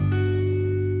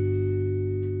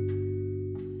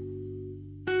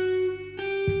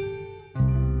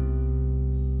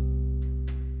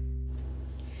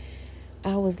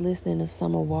was listening to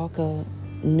Summer Walker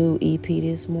new EP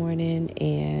this morning,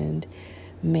 and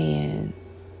man,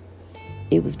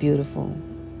 it was beautiful.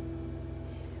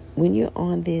 When you're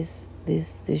on this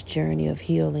journey of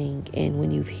healing, and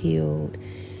when you've healed,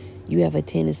 you have a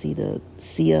tendency to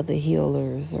see other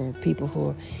healers or people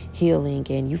who are healing,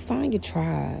 and you find your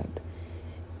tribe.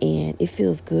 And it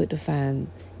feels good to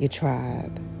find your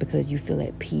tribe because you feel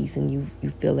at peace and you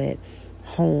feel at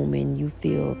home, and you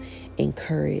feel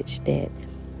encouraged that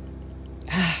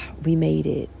we made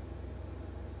it.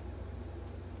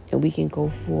 And we can go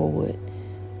forward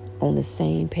on the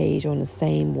same page, on the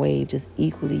same wave, just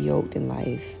equally yoked in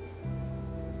life.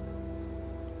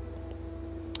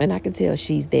 And I can tell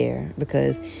she's there,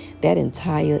 because that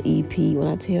entire EP, when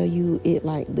I tell you, it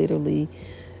like literally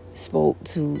spoke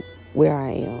to where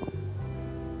I am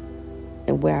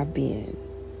and where I've been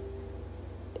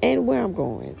and where I'm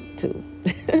going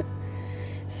to.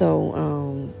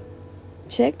 So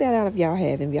check that out if y'all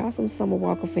haven't. If y'all some Summer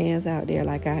Walker fans out there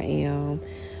like I am,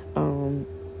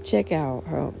 check out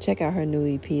her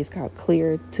new EP. It's called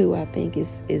Clear 2, I think.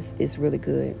 It's really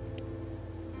good.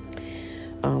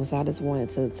 So I just wanted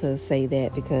to say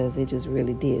that, because it just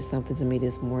really did something to me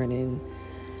this morning.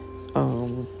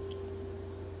 And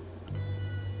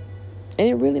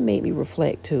it really made me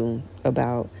reflect, too,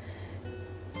 about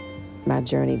my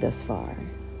journey thus far.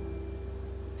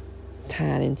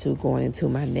 Tying into going into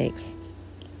my next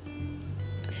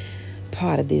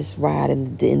part of this ride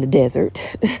in the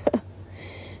desert.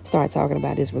 Start talking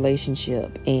about this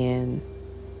relationship. And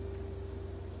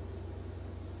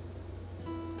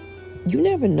you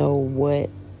never know what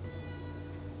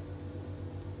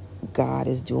God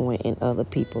is doing in other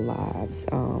people's lives.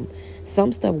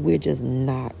 Some stuff we're just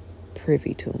not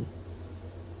privy to.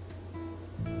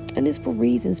 And it's for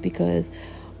reasons, because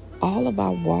all of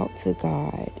our walk to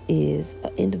God is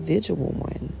an individual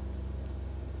one.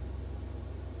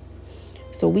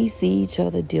 So we see each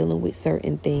other dealing with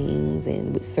certain things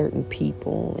and with certain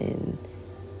people and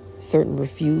certain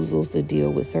refusals to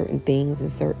deal with certain things and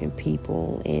certain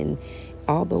people. And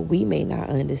although we may not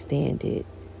understand it,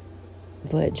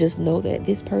 but just know that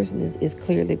this person is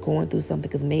clearly going through something,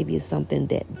 because maybe it's something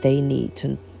that they need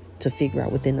to figure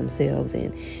out within themselves.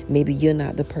 And maybe you're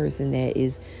not the person that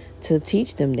is to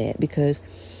teach them that, because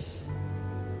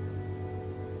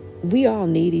we all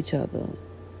need each other.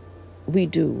 We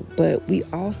do, but we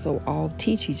also all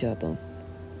teach each other.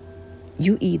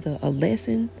 You either a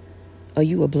lesson or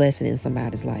you a blessing in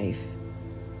somebody's life.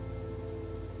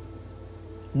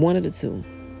 One of the two.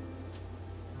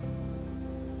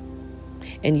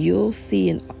 And you'll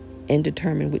see and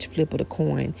determine which flip of the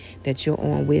coin that you're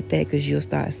on with that, because you'll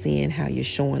start seeing how you're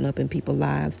showing up in people's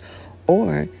lives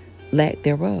or lack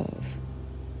thereof.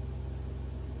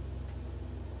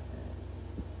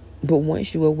 But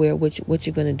once you're aware what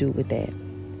you're going to do with that.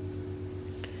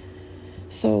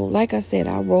 So, like I said,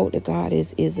 I wrote that God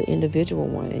is an individual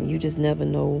one, and you just never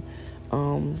know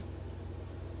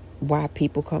why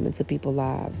people come into people's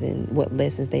lives and what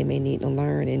lessons they may need to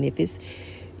learn. And if it's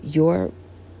your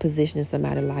position in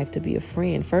somebody's life to be a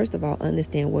friend, first of all,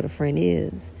 understand what a friend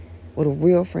is, what a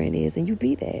real friend is, and you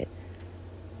be that.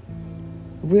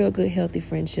 Real good, healthy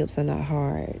friendships are not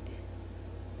hard.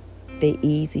 They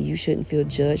easy. You shouldn't feel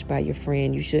judged by your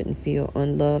friend. You shouldn't feel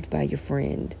unloved by your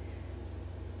friend.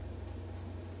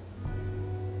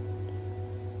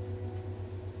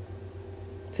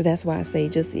 So that's why I say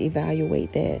just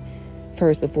evaluate that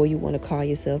first before you want to call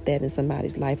yourself that in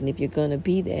somebody's life. And if you're going to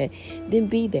be that, then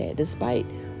be that, despite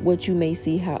what you may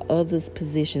see how others'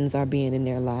 positions are being in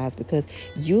their lives, because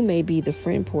you may be the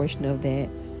friend portion of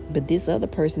that, but this other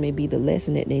person may be the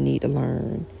lesson that they need to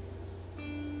learn.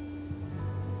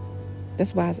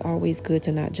 That's why it's always good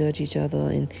to not judge each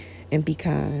other and be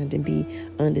kind and be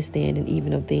understanding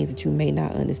even of things that you may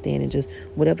not understand, and just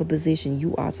whatever position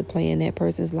you are to play in that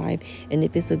person's life. And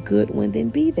if it's a good one, then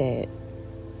be that.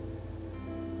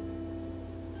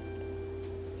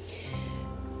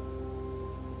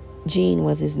 Gene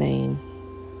was his name.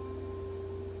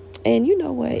 And you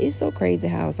know what? It's so crazy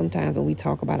how sometimes when we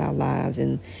talk about our lives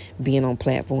and being on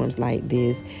platforms like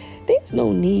this, there's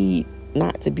no need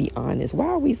not to be honest. Why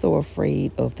are we so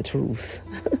afraid of the truth?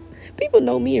 People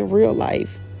know me in real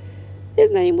life. His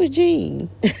name was Gene.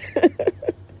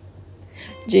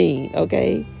 Gene,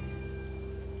 okay?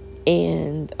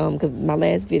 And because my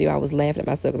last video, I was laughing at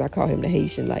myself because I called him the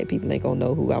Haitian. Like, people ain't gonna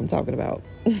know who I'm talking about.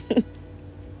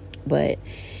 But,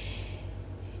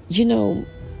 you know,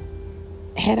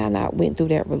 had I not went through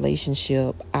that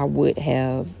relationship, I wouldn't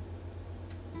have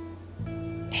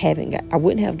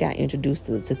got introduced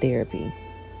to therapy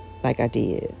like I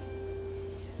did.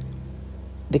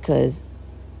 Because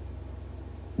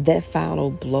that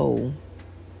final blow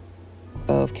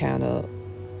of kind of,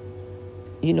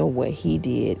 what he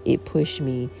did, it pushed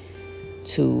me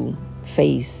to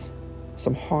face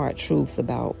some hard truths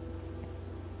about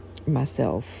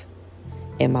myself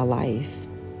and my life.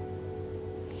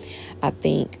 I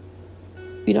think,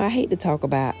 I hate to talk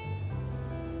about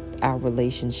our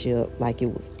relationship like it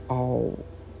was all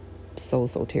so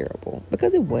terrible,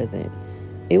 because it wasn't.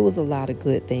 It was a lot of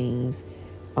good things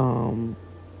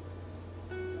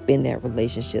in that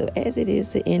relationship, as it is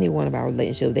to any one of our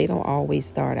relationships. They don't always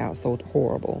start out so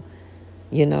horrible,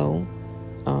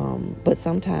 but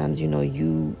sometimes,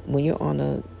 when you're on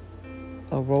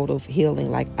a road of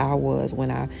healing, like I was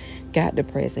when I got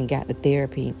depressed and got to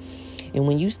therapy, and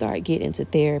when you start getting into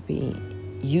therapy,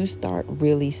 you start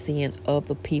really seeing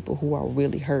other people who are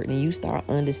really hurting, and you start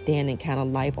understanding kind of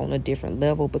life on a different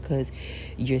level, because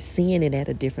you're seeing it at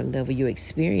a different level, you're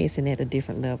experiencing it at a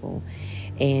different level,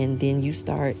 and then you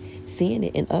start seeing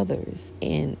it in others.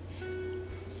 And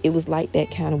it was like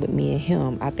that kind of with me and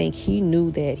him. I think he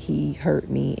knew that he hurt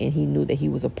me, and he knew that he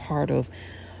was a part of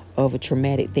a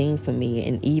traumatic thing for me,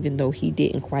 and even though he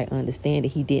didn't quite understand it,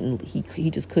 he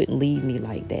just couldn't leave me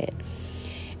like that.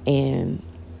 And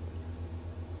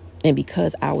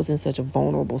because I was in such a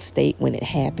vulnerable state when it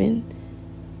happened,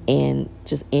 and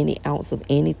just any ounce of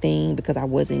anything, because I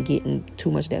wasn't getting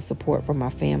too much of that support from my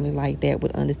family like that,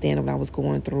 would understand what I was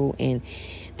going through. And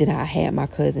then I had my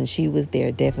cousin, she was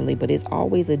there definitely, but it's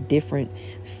always a different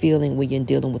feeling when you're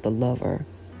dealing with a lover,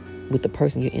 with the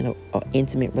person you're in an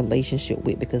intimate relationship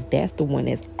with, because that's the one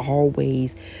that's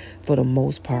always, for the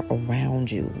most part,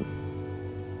 around you,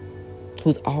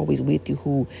 who's always with you,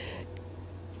 who,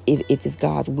 if it's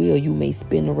God's will, you may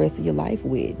spend the rest of your life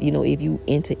with, if you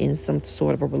enter in some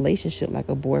sort of a relationship, like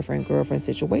a boyfriend, girlfriend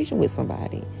situation with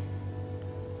somebody,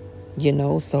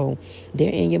 so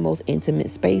they're in your most intimate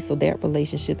space. So that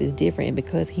relationship is different. And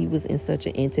because he was in such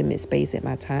an intimate space at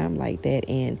my time like that,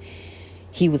 and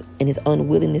he was in his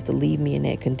unwillingness to leave me in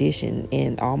that condition,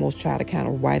 and almost try to kind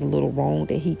of right a little wrong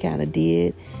that he kind of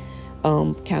did,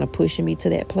 kind of pushing me to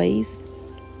that place,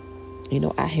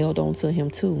 I held on to him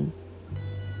too.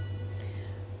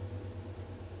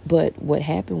 But what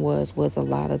happened was a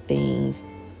lot of things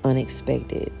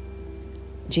unexpected.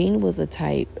 Gene was a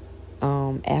type,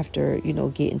 after,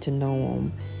 getting to know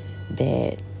him,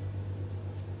 that,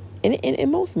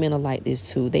 and most men are like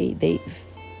this too. They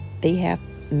have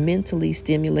mentally,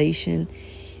 stimulation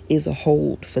is a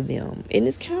hold for them. And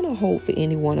it's kind of a hold for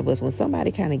any one of us. When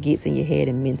somebody kind of gets in your head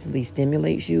and mentally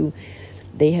stimulates you,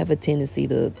 they have a tendency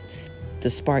to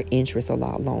spark interest a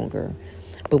lot longer.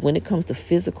 But when it comes to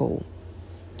physical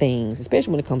things,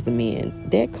 especially when it comes to men,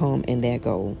 that come and that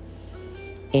go.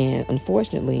 And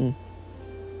unfortunately,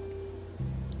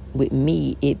 with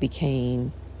me, it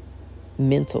became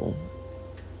mental.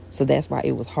 So that's why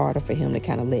it was harder for him to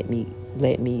kind of let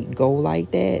me go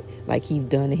like that, like he'd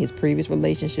done in his previous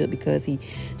relationship, because he's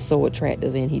so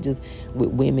attractive, and he just,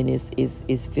 with women,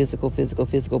 is physical.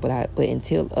 But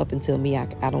up until me,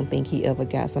 I don't think he ever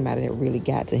got somebody that really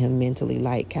got to him mentally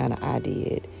like kind of I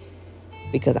did.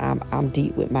 Because I'm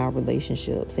deep with my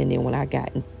relationships. And then when I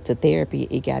got into therapy,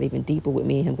 it got even deeper with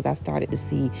me and him, because I started to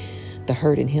see the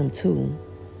hurt in him too.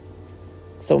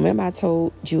 So remember, I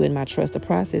told you in my Trust the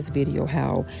Process video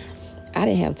how I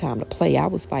didn't have time to play. I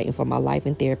was fighting for my life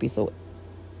in therapy. So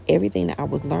everything that I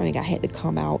was learning, I had to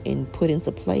come out and put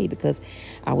into play, because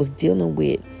I was dealing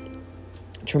with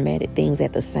traumatic things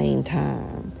at the same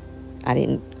time. I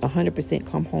didn't 100%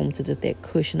 come home to just that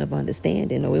cushion of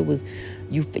understanding. No, it was,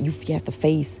 you have to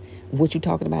face what you're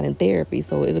talking about in therapy.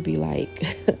 So it'll be like,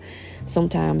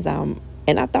 sometimes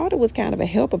and I thought it was kind of a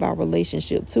help of our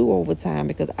relationship too over time,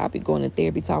 because I'll be going to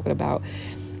therapy talking about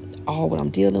all what I'm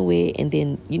dealing with, and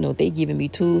then, they giving me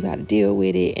tools how to deal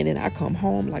with it. And then I come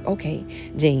home like, okay,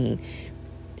 Jane,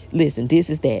 listen,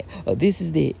 this is that, or this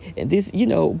is that, and this,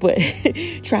 but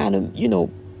trying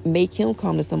to, make him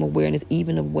come to some awareness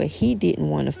even of what he didn't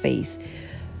want to face,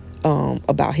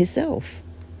 about himself,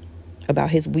 about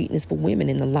his weakness for women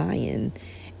and the lying,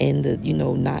 and the,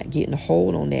 not getting a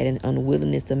hold on that, and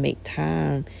unwillingness to make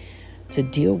time to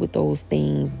deal with those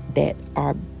things that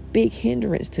are big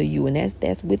hindrance to you. And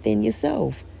that's within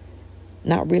yourself,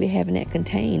 not really having that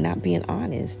contained, not being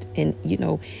honest. And,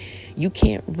 you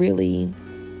can't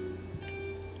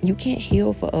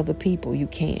heal for other people. You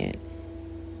can't.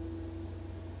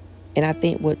 And I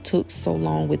think what took so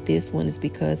long with this one is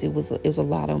because it was a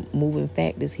lot of moving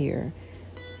factors here.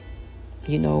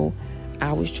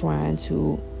 I was trying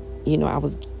to, I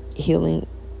was healing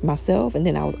myself, and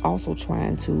then I was also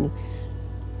trying to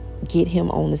get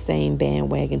him on the same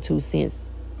bandwagon too, since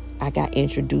I got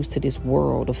introduced to this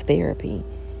world of therapy.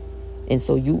 And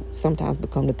so you sometimes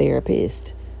become the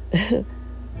therapist,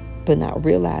 but not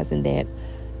realizing that,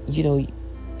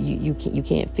 you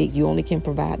can't fix. You only can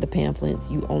provide the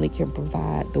pamphlets. You only can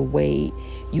provide the way.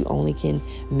 You only can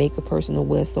make a person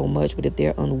aware so much. But if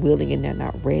they're unwilling and they're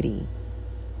not ready,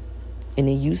 and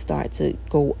then you start to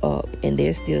go up and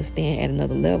they're still staying at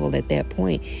another level, at that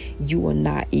point, you are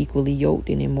not equally yoked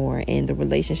anymore. And the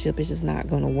relationship is just not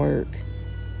going to work.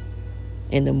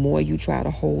 And the more you try to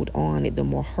hold on, the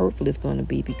more hurtful it's going to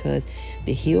be, because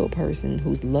the healed person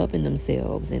who's loving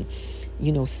themselves and,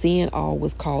 seeing all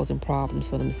what's causing problems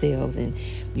for themselves. And,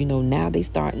 now they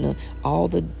starting to, all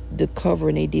the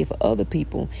covering they did for other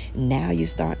people, now you're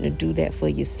starting to do that for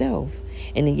yourself.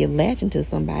 And then you're latching to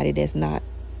somebody that's not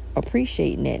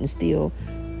appreciating that and still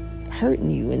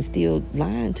hurting you and still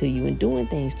lying to you and doing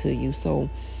things to you. So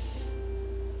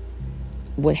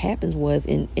what happens was,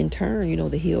 in turn,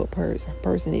 the healed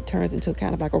person, it turns into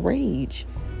kind of like a rage,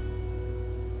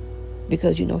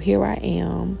 because here I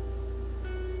am,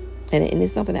 and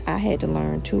it's something that I had to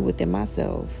learn too within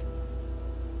myself.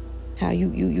 How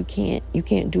you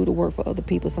can't do the work for other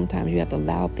people. Sometimes you have to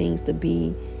allow things to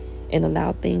be and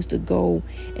allow things to go,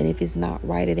 and if it's not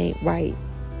right, it ain't right.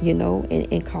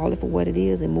 And call it for what it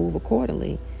is and move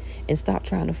accordingly, and stop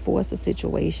trying to force a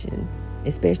situation,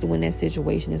 especially when that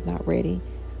situation is not ready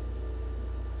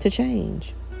to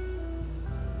change.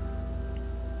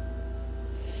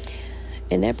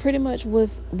 And that pretty much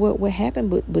was what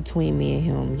happened between me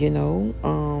and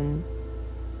him.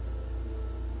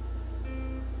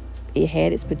 It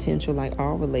had its potential, like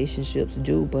all relationships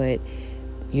do, but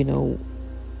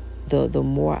the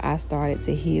more I started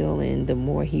to heal and the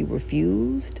more he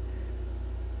refused,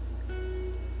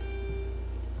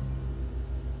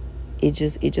 it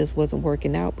just wasn't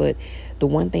working out. But the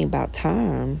one thing about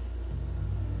time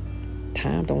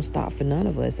don't stop for none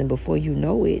of us. And before you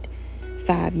know it,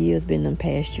 5 years been done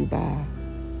passed you by.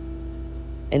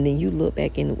 And then you look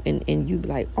back and you be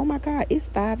like, oh my God, it's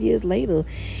 5 years later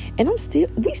and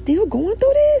we still going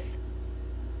through this.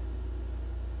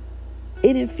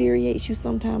 It infuriates you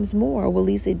sometimes more. Well, at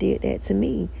least it did that to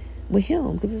me with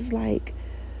him. Because it's like,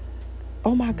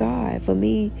 oh my God, for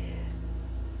me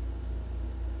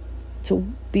to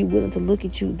be willing to look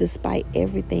at you despite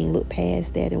everything, look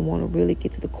past that and want to really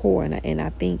get to the core. And I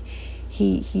think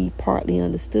he partly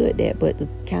understood that, but to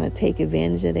kind of take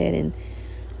advantage of that and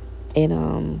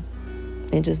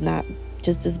just not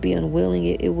just be unwilling,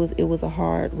 it was a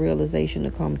hard realization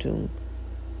to come to.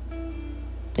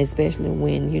 Especially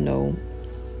when,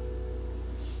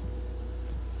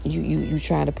 you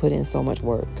try to put in so much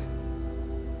work.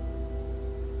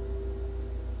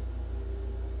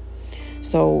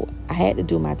 So I had to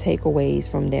do my takeaways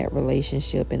from that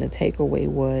relationship. And the takeaway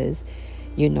was,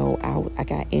 I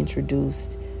got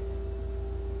introduced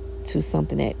to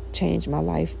something that changed my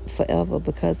life forever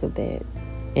because of that.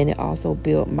 And it also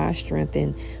built my strength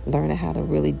in learning how to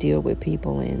really deal with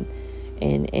people and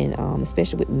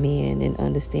especially with men, and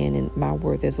understanding my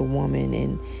worth as a woman,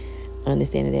 and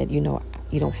understanding that, you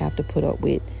don't have to put up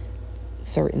with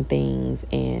certain things.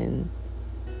 And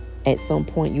at some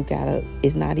point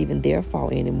it's not even their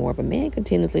fault anymore. If a man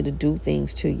continuously to do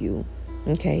things to you,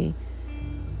 okay,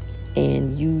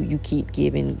 and you keep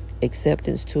giving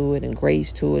acceptance to it and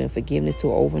grace to it and forgiveness to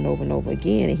it over and over and over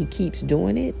again, and he keeps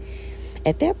doing it,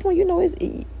 at that point,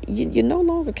 you no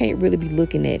longer can't really be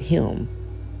looking at him.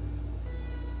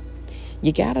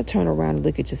 You got to turn around and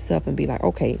look at yourself and be like,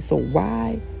 okay, so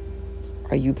why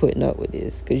are you putting up with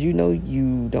this? Because you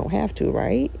don't have to,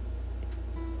 right?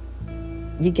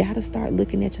 You got to start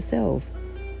looking at yourself.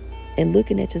 And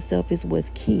looking at yourself is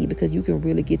what's key, because you can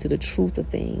really get to the truth of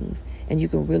things, and you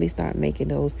can really start making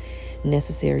those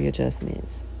necessary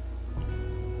adjustments.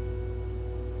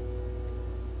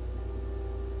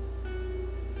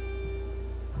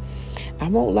 I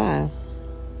won't lie.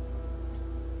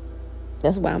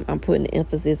 That's why I'm putting the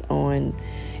emphasis on,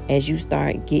 as you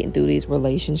start getting through these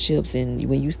relationships, and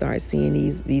when you start seeing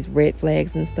these red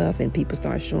flags and stuff, and people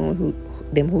start showing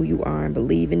who you are and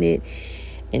believing it,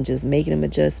 and just making them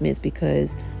adjustments,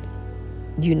 because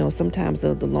sometimes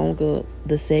the longer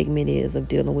the segment is of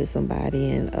dealing with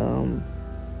somebody and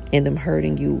them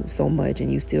hurting you so much,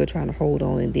 and you still trying to hold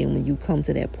on, and then when you come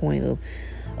to that point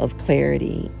of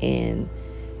clarity, and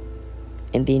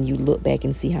then you look back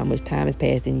and see how much time has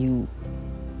passed, and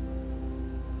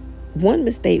one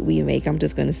mistake we make, I'm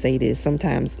just going to say this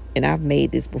sometimes, and I've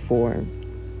made this before,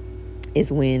 is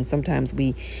when sometimes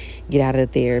we get out of the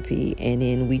therapy and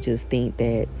then we just think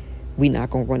that we're not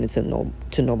going to run into no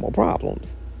more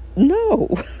problems. No,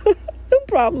 the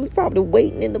problem's probably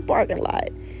waiting in the parking lot.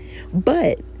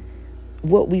 But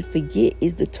what we forget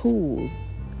is the tools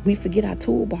We forget our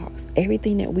toolbox,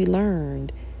 everything that we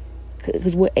learned,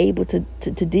 because we're able to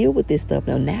deal with this stuff.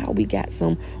 Now we got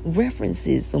some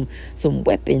references, some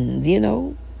weapons,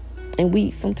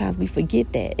 and sometimes we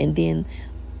forget that. And then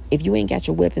if you ain't got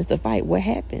your weapons to fight, what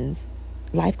happens?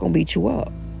 Life gonna beat you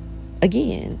up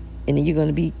again, and then you're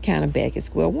gonna be kind of back at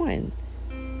square one.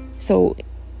 So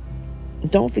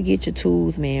don't forget your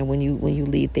tools, man, when you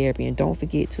leave therapy, and don't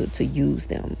forget to use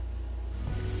them.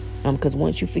 Because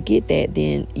once you forget that,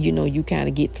 then you kind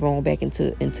of get thrown back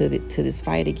into this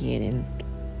fight again.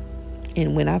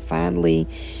 And when I finally,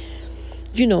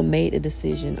 made a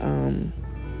decision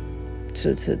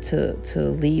to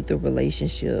leave the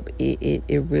relationship,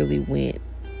 it really went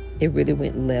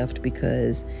left,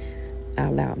 because I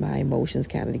allowed my emotions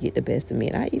kind of to get the best of me.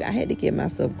 And I had to give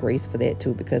myself grace for that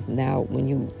too, because now when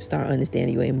you start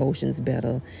understanding your emotions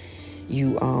better,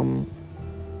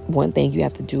 one thing you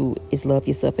have to do is love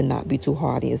yourself and not be too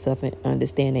hard on yourself, and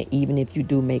understand that even if you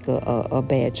do make a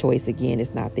bad choice again,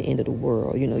 it's not the end of the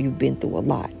world. You've been through a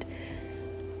lot.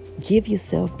 Give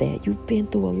yourself that. You've been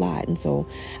through a lot. And so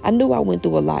I knew I went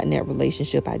through a lot in that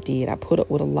relationship. I did. I put up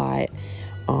with a lot.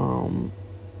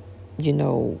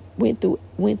 Went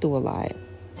through a lot.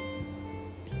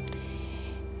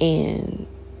 And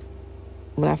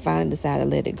when I finally decided to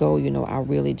let it go, I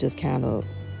really just kind of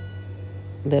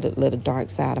let a dark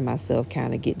side of myself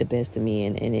kind of get the best of me,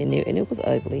 and it was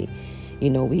ugly.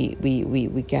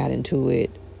 We got into it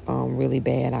really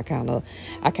bad. I kind of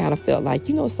felt like,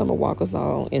 Summer Walker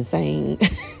song, Insane.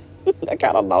 I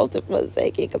kind of lost it for a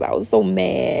second, because I was so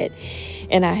mad,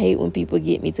 and I hate when people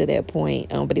get me to that point.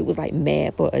 But it was like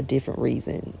mad for a different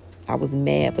reason. I was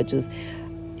mad for just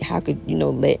how could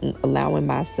allowing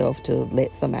myself to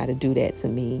let somebody do that to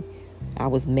me. I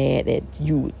was mad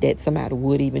that somebody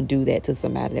would even do that to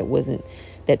somebody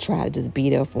that tried to just be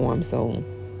there for him. So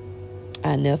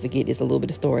I never forget. It's a little bit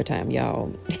of story time,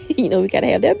 y'all. We gotta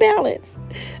have that balance.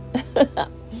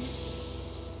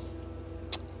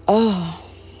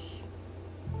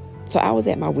 So I was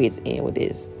at my wit's end with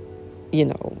this.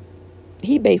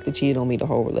 He basically cheated on me the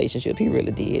whole relationship. He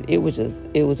really did. It was just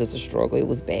a struggle. It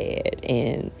was bad.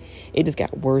 And it just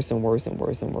got worse and worse and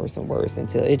worse and worse and worse,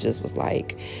 until it just was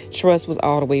like trust was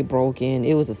all the way broken.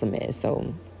 It was just a mess.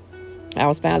 So I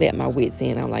was finally at my wit's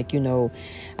end. I'm like,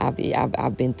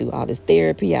 I've been through all this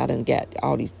therapy. I done got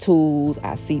all these tools.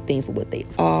 I see things for what they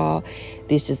are.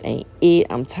 This just ain't it.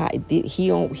 I'm tired.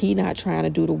 He not trying to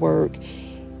do the work.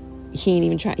 He ain't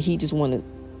even trying. He just want to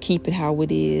keep it how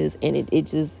it is, and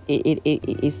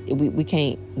we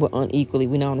can't. We're unequally.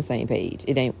 We're not on the same page.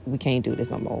 We can't do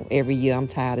this no more. Every year, I'm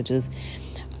tired of just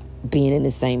being in the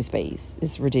same space.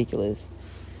 It's ridiculous.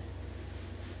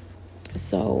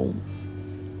 So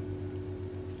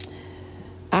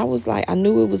I was like, I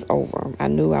knew it was over. I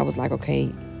was like,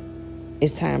 okay,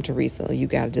 it's time, Teresa. You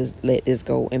gotta just let this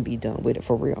go and be done with it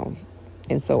for real.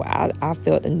 And so I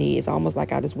felt the need. It's almost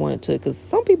like I just wanted to, because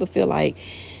some people feel like,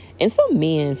 and some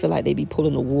men feel like they be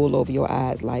pulling the wool over your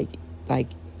eyes, like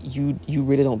you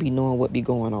really don't be knowing what be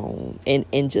going on.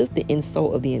 And just the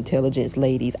insult of the intelligence,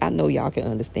 ladies, I know y'all can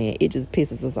understand. It just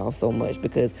pisses us off so much,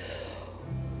 because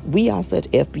we are such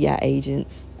FBI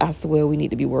agents. I swear we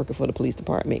need to be working for the police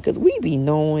department, because we be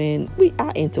knowing.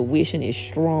 Our intuition is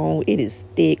strong. It is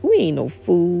thick. We ain't no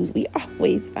fools. We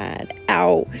always find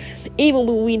out, even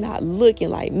when we not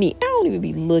looking. Like me, I don't even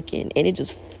be looking, and it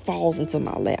just falls into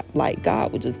my lap. Like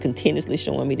God was just continuously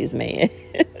showing me this man.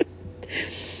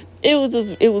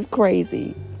 It was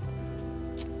crazy.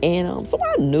 And so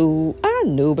I knew,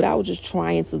 but I was just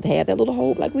trying to have that little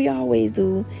hope, like we always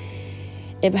do.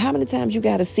 And how many times you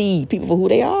gotta see people for who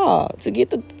they are to get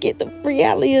the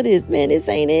reality of this, man? This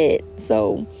ain't it.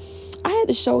 So I had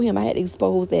to show him. I had to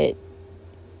expose that.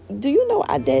 Do you know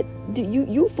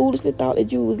you foolishly thought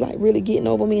that you was like really getting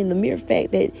over me, and the mere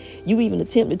fact that you even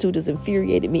attempted to just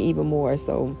infuriated me even more.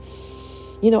 So,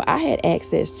 I had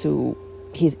access to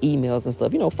his emails and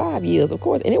stuff. 5 years, of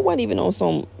course, and it wasn't even on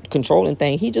some controlling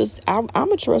thing.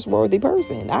 I'm a trustworthy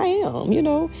person. I am,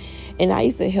 and I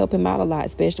used to help him out a lot,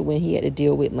 especially when he had to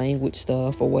deal with language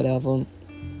stuff or whatever.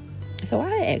 So I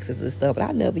had access to stuff, but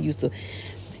I never used to,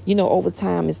 over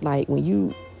time, it's like when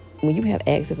you have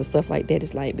access to stuff like that,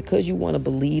 it's like, because you want to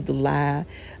believe the lie,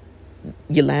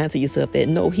 you're lying to yourself that,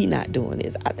 no, he not doing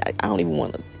this. I don't even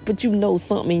want to, but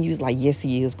something in you's like, yes,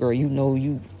 he is, girl.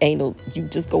 You ain't no, you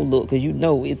just go look, because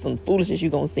it's some foolishness you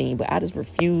gonna see. But I just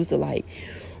refuse to like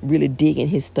really dig in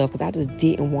his stuff, because I just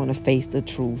didn't want to face the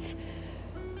truth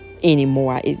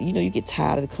anymore. You get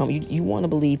tired of the comment. You want to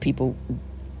believe people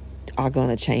are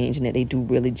gonna change and that they do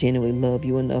really genuinely love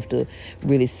you enough to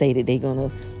really say that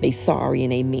they sorry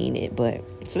and they mean it. But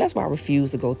so that's why I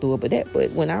refused to go through it.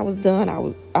 But when I was done,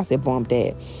 I said, "Bump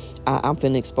that, I'm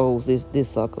finna expose this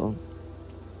sucker."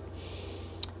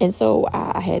 And so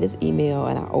I had his email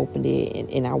and I opened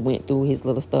it and I went through his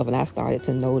little stuff, and I started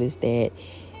to notice that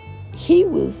he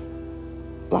was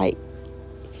like,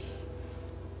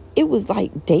 it was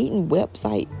like dating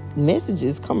website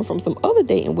messages coming from some other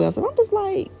dating website. I'm just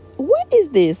like, what is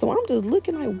this? So I'm just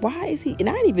looking like, why is he? And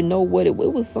I didn't even know what it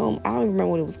was. I don't even remember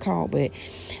what it was called, but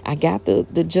I got the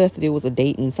gist that it was a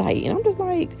dating site. And I'm just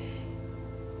like,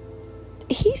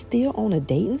 he's still on a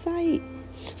dating site?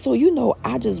 So,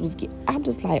 I'm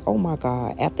just like, oh my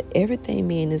God, after everything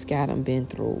me and this guy done been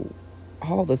through,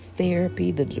 all the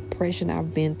therapy, the depression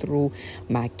I've been through,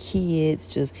 my kids,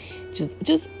 just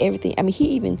everything. I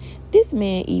mean, this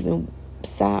man even,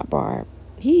 sidebar,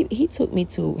 he took me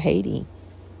to Haiti,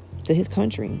 to his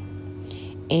country.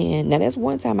 And now that's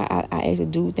one time I actually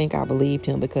do think I believed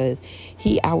him, because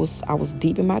I was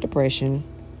deep in my depression.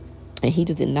 And he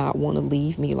just did not want to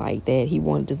leave me like that. He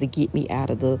wanted just to get me out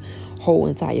of the whole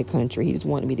entire country. He just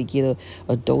wanted me to get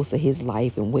a dose of his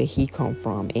life and where he come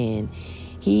from. And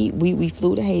we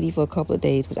flew to Haiti for a couple of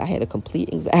days, which I had a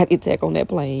complete anxiety attack on that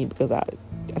plane, because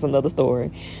that's another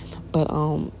story. But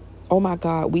oh my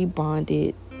God, we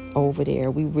bonded over there.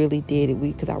 We really did it.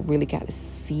 Because I really got to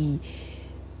see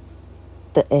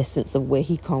the essence of where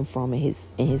he come from and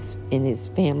his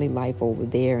family life over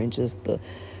there, and just the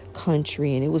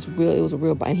country. And it was a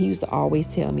real and he used to always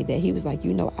tell me that, he was like,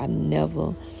 I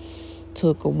never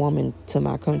took a woman to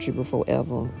my country before,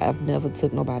 ever. I've never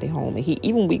took nobody home. And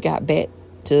even we got back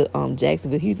to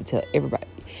Jacksonville, he used to tell everybody,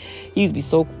 he used to be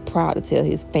so proud to tell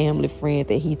his family friends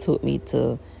that he took me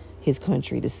to his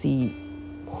country to see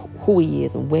who he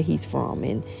is and where he's from.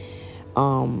 And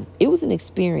it was an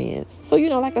experience. So,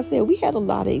 like I said, we had a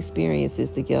lot of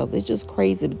experiences together. It's just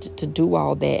crazy to do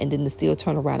all that and then to still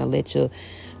turn around and let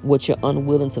what you're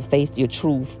unwilling to face, your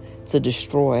truth, to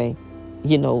destroy,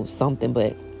 something.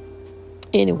 But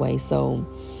anyway, so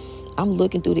I'm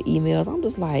looking through the emails. I'm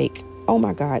just like, oh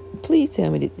my God, please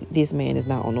tell me that this man is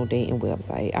not on no dating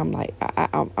website. I'm like,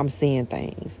 I'm seeing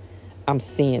things.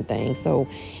 So,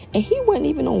 and he wasn't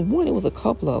even on one. It was a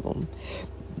couple of them.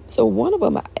 So one of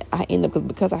them, I ended up,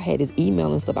 because I had his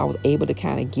email and stuff, I was able to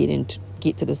kind of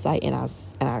get to the site, and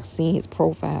I seen his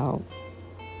profile.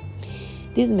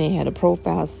 This man had a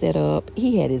profile set up.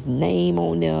 He had his name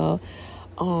on there,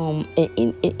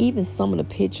 and even some of the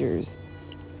pictures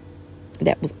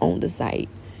that was on the site.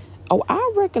 Oh,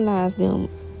 I recognized them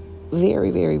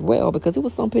very, very well, because it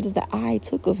was some pictures that I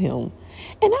took of him.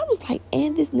 And I was like,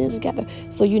 and this ninja got the...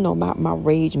 So, my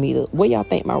rage meter, where y'all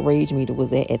think my rage meter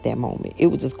was at that moment? It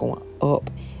was just going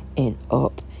up and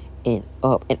up and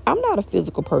up. And I'm not a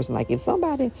physical person. Like, if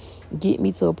somebody get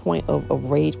me to a point of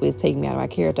rage where it's taking me out of my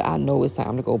character, I know it's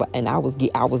time to go back. And I was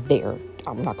there.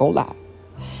 I'm not gonna lie.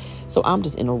 So I'm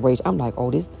just in a rage. I'm like,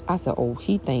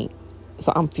 he think...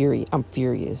 So I'm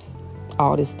furious.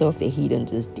 All this stuff that he done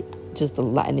just a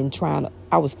lot, and then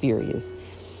I was furious.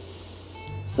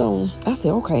 So I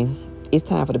said, okay, it's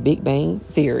time for the Big Bang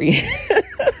Theory.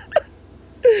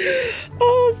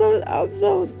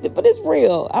 But it's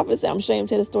real. I would say I'm ashamed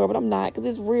to tell the story, but I'm not, because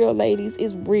it's real, ladies.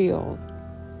 It's real.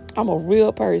 I'm a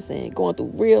real person going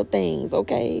through real things,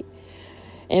 okay?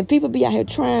 And people be out here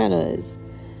trying us.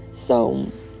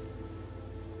 So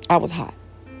I was hot.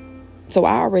 So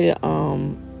I already,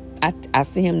 I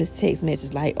sent him this text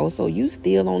message like, oh, so you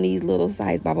still on these little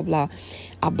sites, blah, blah, blah.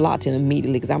 I blocked him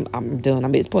immediately, because I'm done.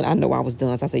 At this point, I know I was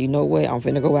done. So I said, you know what? I'm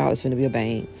finna go out. It's finna be a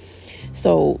bang.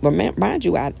 So, mind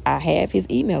you, I have his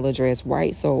email address,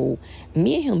 right? So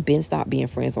me and him been stopped being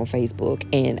friends on Facebook.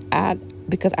 And I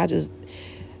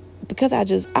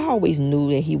always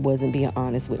knew that he wasn't being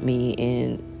honest with me,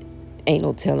 and ain't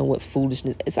no telling what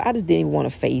foolishness. So I just didn't even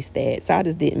want to face that. So I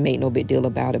just didn't make no big deal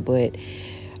about it. But,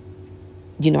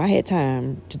 I had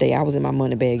time today. I was in my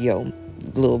money bag,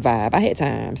 little vibe. I had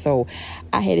time. So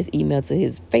I had his email to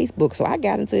his Facebook. So I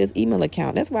got into his email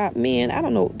account. That's why, man, I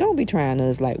don't know. Don't be trying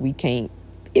us like we can't.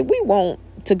 If we want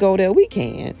to go there, we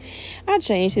can. I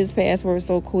changed his password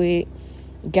so quick.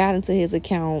 Got into his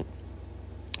account.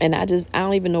 And I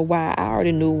don't even know why. I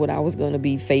already knew what I was going to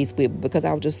be faced with, because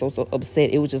I was just so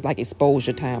upset. It was just like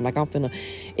exposure time. Like, I'm finna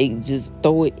just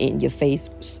throw it in your face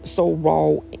so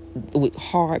raw, with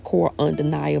hardcore,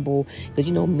 undeniable.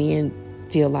 Because, men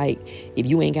feel like if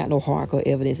you ain't got no hardcore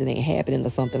evidence, it ain't happening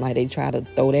or something. Like, they try to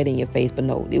throw that in your face. But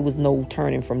no, there was no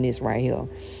turning from this right here.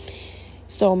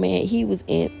 So, man, he was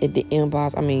at the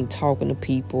inbox, talking to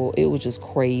people. It was just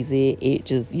crazy. It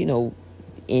just,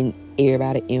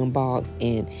 everybody inbox,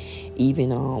 and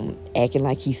even acting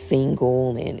like he's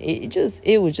single, and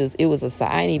it was a sign.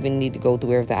 I didn't even need to go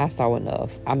through everything. I saw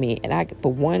enough. I mean, but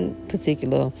one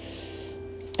particular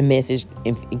message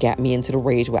got me into the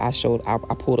rage where I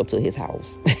pulled up to his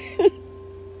house.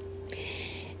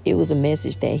 It was a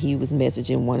message that he was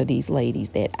messaging one of these ladies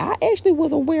that I actually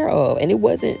was aware of. And it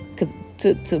wasn't, because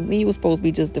to me, it was supposed to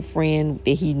be just a friend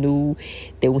that he knew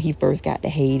that when he first got to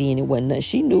Haiti, and it wasn't nothing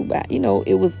she knew about.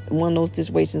 It was one of those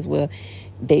situations where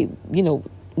they,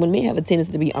 when men have a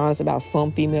tendency to be honest about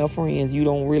some female friends, you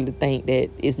don't really think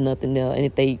that it's nothing there. And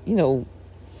if they, so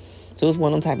it's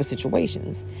one of them type of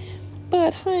situations.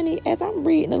 But honey, as I'm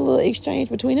reading a little exchange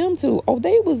between them two,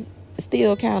 they was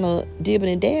still kind of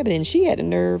dibbing and dabbing, and she had the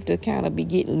nerve to kind of be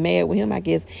getting mad with him, I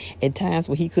guess, at times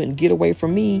where he couldn't get away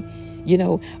from me.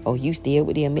 You still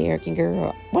with the American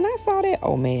girl. When I saw that,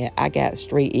 oh man, I got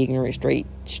straight ignorant,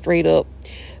 straight up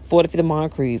 45th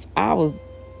Moncrief. I was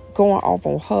going off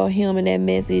on him in that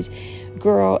message.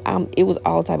 Girl, it was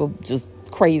all type of just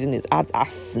craziness. I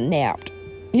snapped,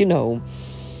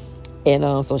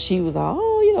 and so she was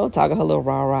all, talking her little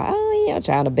rah-rah,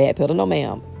 trying to backpedal. No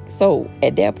ma'am. So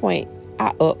at that point,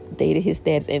 I updated his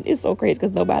status, and it's so crazy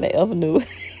because nobody ever knew.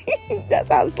 That's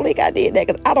how slick I did that,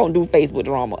 because I don't do Facebook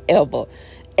drama ever.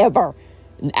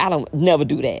 I don't never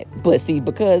do that. But see,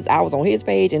 because I was on his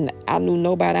page and I knew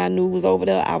nobody I knew was over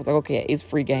there, I was like, okay, it's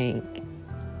free game.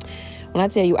 When I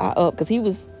tell you because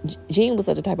Gene was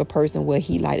such a type of person where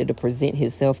he liked to present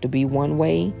himself to be one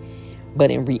way,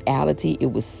 but in reality,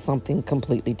 it was something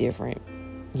completely different.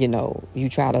 You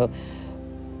try to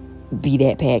be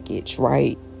that package,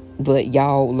 right? But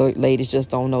y'all ladies just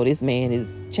don't know this man is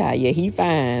he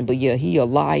fine, but he a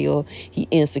liar, he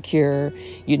insecure,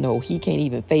 he can't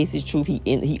even face his truth,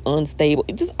 he unstable,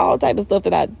 just all type of stuff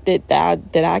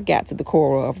that I got to the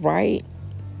core of, right?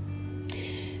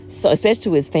 So especially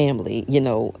to his family,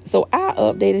 so I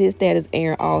updated his status,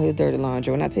 airing all his dirty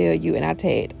laundry. When I tell you, and I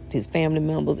tagged his family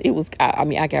members, it was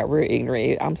I got real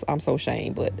ignorant. I'm so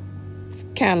ashamed, but it's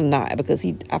kind of not, because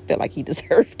I felt like he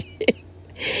deserved it.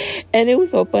 And it was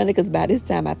so funny because by this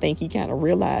time I think he kind of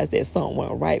realized that something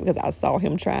went right, because I saw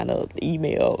him trying to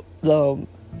email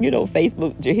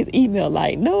Facebook, his email,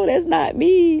 like, no, that's not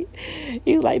me.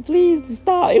 He was like, please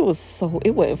stop.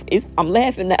 I'm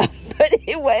laughing now, but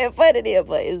it wasn't funny there,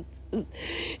 but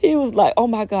he was like, oh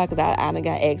my God, because I done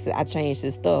got access, I changed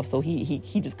his stuff, so he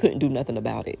just couldn't do nothing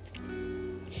about it.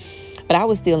 But I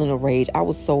was still in a rage. I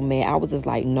was so mad. I was just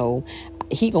like, no,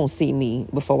 he gonna see me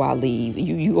before I leave.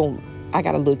 I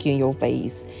gotta look you in your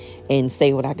face and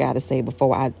say what I gotta say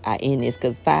before I end this,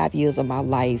 because 5 years of my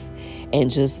life and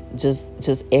just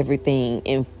everything,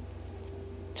 and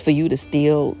for you to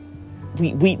still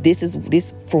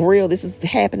this for real, this is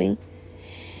happening.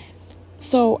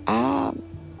 So I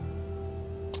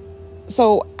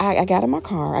got in my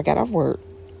car, I got off work,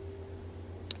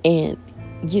 and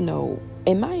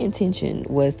and my intention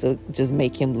was to just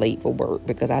make him late for work,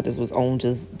 because I just was on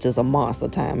just a monster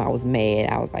time. I was mad.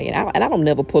 I was like, and I don't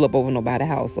never pull up over nobody's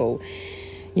house. So,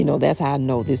 that's how I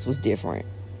know this was different.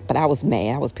 But I was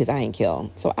mad. I was pissed. I ain't care.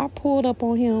 So I pulled up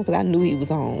on him because I knew he was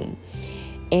home.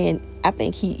 And I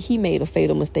think he made a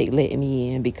fatal mistake letting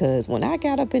me in, because when I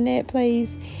got up in that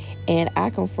place and I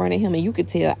confronted him, and you could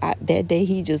tell that day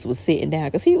he just was sitting down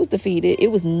because he was defeated. It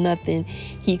was nothing.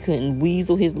 He couldn't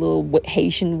weasel his little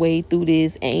Haitian way through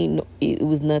this. It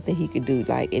was nothing he could do.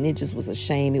 And it just was a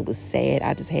shame. It was sad.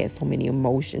 I just had so many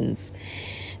emotions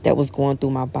that was going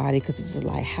through my body, because it's just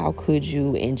like, how could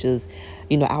you? And just,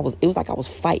 it was like I was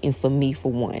fighting for me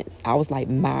for once. I was like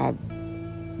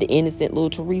the innocent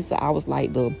little Teresa. I was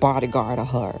like the bodyguard of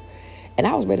her, and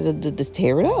I was ready to just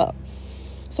tear it up.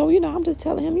 So, I'm just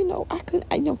telling him, I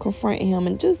couldn't, confront him,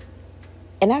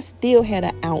 and I still had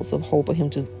an ounce of hope of him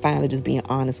just finally just being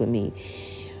honest with me.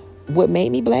 What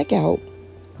made me black out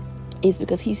is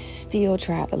because he still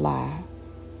tried to lie.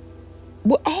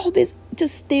 With all this,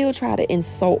 just still try to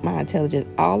insult my intelligence.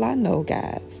 All I know,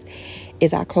 guys,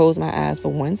 is I closed my eyes for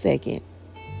 1 second,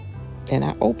 and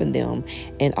I opened them,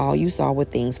 and all you saw were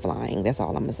things flying. That's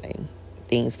all I'm going to say.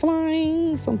 Things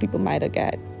flying. Some people might have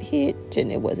got hit,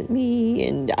 and it wasn't me,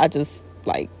 and I just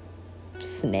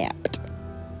snapped.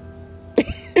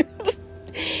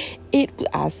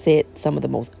 I said some of the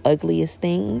most ugliest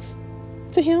things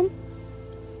to him.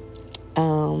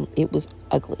 It was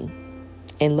ugly,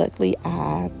 and luckily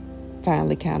I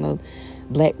finally kind of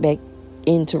blacked back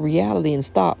into reality and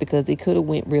stopped, because it could have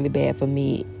went really bad for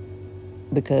me,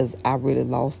 because I really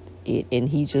lost it. And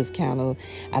he just I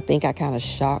think I kind of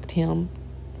shocked him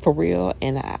for real,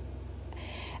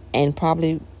 and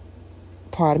probably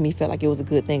part of me felt like it was a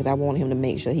good thing, because I wanted him to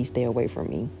make sure he stay away from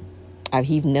me.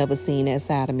 He's never seen that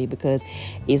side of me, because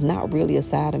it's not really a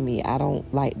side of me. I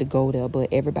don't like to go there, but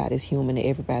everybody's human and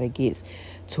everybody gets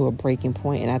to a breaking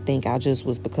point. And I think I just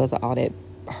was, because of all that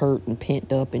hurt and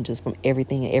pent up and just from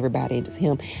everything and everybody and just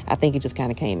him, I think it just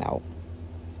kind of came out.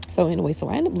 So anyway, so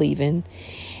I ended up leaving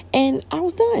and I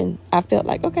was done. I felt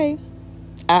like, okay,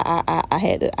 I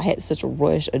had such a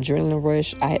rush, adrenaline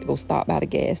rush. I had to go stop by the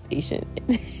gas station.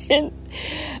 And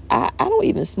I don't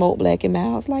even smoke Black and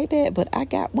Milds like that, but I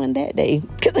got one that day.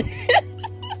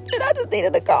 And I just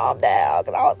needed to calm down,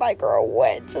 because I was like, girl,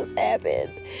 what just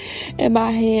happened? And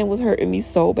my hand was hurting me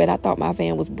so bad. I thought my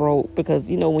fan was broke, because,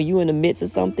 when you're in the midst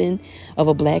of something, of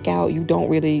a blackout, you don't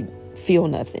really feel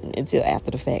nothing until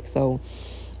after the fact. So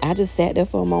I just sat there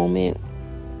for a moment,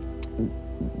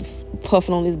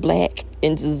 puffing on this black,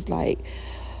 and just like,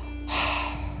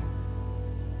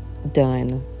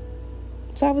 done.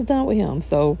 So I was done with him.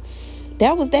 So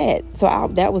that was that. So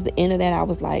that was the end of that. I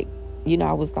was like,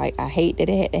 I hate that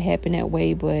it had to happen that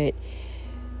way, but,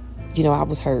 I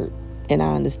was hurt, and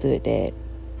I understood that.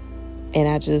 And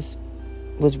I just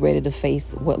was ready to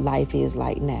face what life is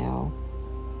like now.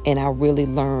 And I really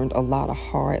learned a lot of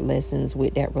hard lessons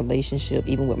with that relationship,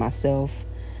 even with myself.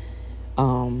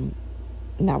 And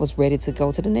I was ready to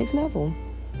go to the next level.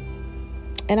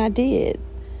 And I did.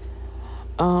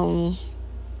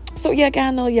 So yeah,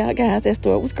 I know y'all guys, that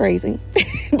story was crazy.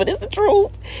 But it's the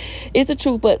truth. It's the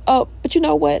truth. But you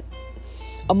know what?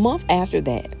 A month after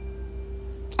that,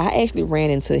 I actually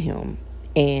ran into him.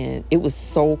 And it was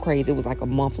so crazy. It was like a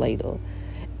month later.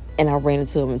 And I ran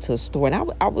into him into a store.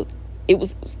 And it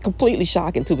was completely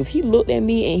shocking too, because he looked at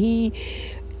me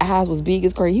and eyes was big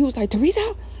as crazy. He was like,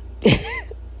 Teresa?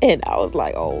 And I was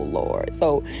like, oh Lord.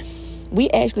 So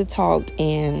we actually talked,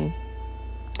 and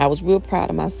I was real proud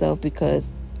of myself,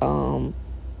 because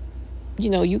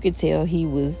you could tell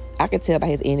I could tell by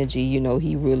his energy,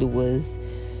 he really was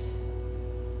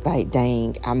like,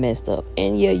 dang, I messed up.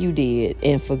 And yeah, you did,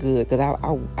 and for good, because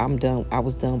I'm done. I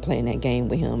was done playing that game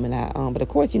with him, and but of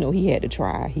course, he had to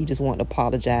try. He just wanted to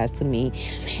apologize to me,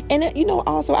 and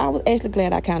also I was actually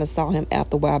glad I kind of saw him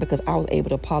after a while, because I was able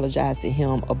to apologize to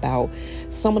him about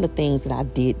some of the things that I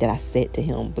did, that I said to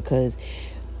him, because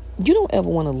you don't ever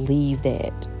want to leave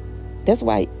that. That's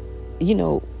why,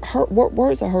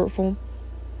 words are hurtful.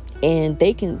 And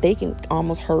they can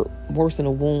almost hurt worse than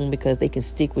a wound, because they can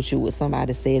stick with you what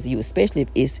somebody says to you, especially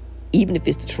even if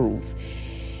it's the truth.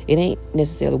 It ain't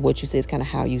necessarily what you say, it's kind of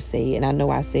how you say it. And I know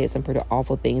I said some pretty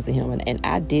awful things to him, and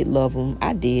I did love him.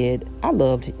 I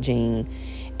loved Gene,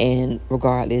 and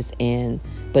regardless,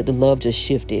 but the love just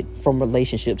shifted from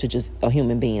relationship to just a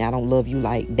human being. I don't love you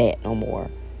like that no more,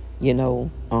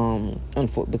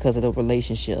 because of the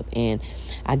relationship. And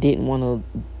I didn't want to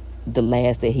the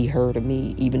last that he heard of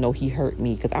me, even though he hurt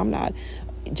me, because I'm not,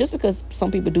 just because some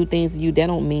people do things to you, that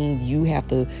don't mean you have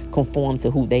to conform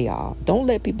to who they are. Don't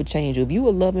let people change you. If you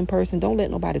a loving person, don't let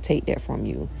nobody take that from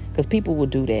you, because people will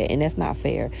do that, and that's not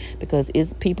fair, because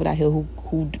it's people out here who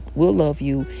will love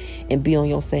you and be on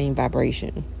your same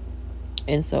vibration.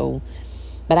 And so,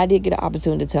 but I did get an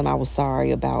opportunity to tell him I was sorry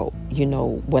about,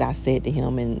 what I said to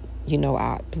him, and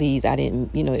I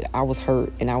didn't, I was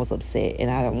hurt and I was upset, and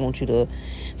I don't want you to.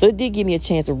 So it did give me a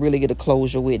chance to really get a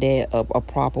closure with that, a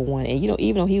proper one. And,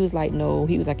 even though he was like, no,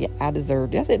 he was like, yeah, I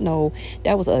deserved it. I said, no,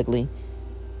 that was ugly.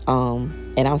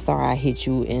 And I'm sorry I hit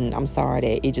you, and I'm sorry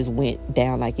that it just went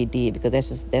down like it did,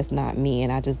 because that's not me.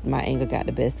 And my anger got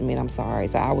the best of me, and I'm sorry.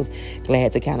 So I was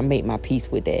glad to kind of make my peace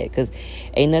with that, because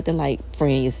ain't nothing like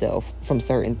freeing yourself from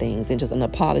certain things, and just an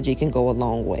apology can go a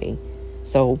long way.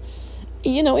 So,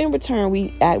 in return,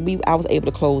 I was able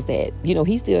to close that.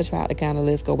 He still tried to kind of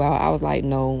let's go out. I was like,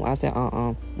 no. I said,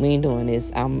 we ain't doing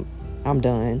this. I'm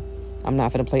done. I'm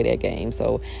not gonna play that game.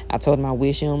 So I told him I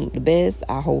wish him the best.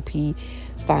 I hope he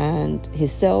find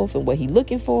himself and what he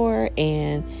looking for,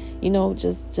 and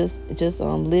just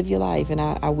live your life. And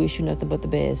I wish you nothing but the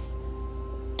best.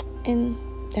 And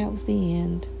that was the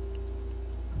end.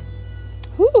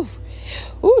 Whew.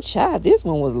 Ooh, child, this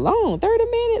one was long. 30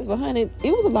 minutes, but honey,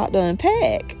 it was a lot to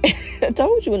unpack. I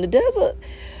told you, in the desert,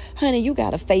 honey, you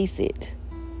gotta face it.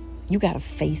 You gotta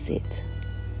face it.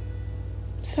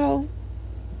 So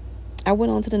I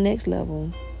went on to the next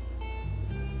level.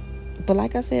 But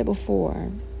like I said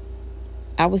before,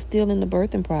 I was still in the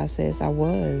birthing process. I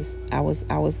was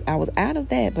out of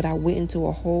that, but I went into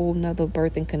a whole nother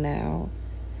birthing canal.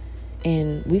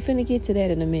 And we finna get to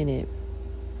that in a minute.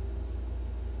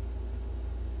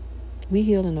 We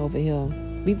healing over here.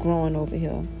 We growing over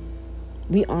here.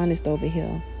 We honest over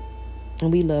here.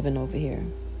 And we loving over here.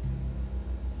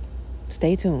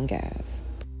 Stay tuned, guys.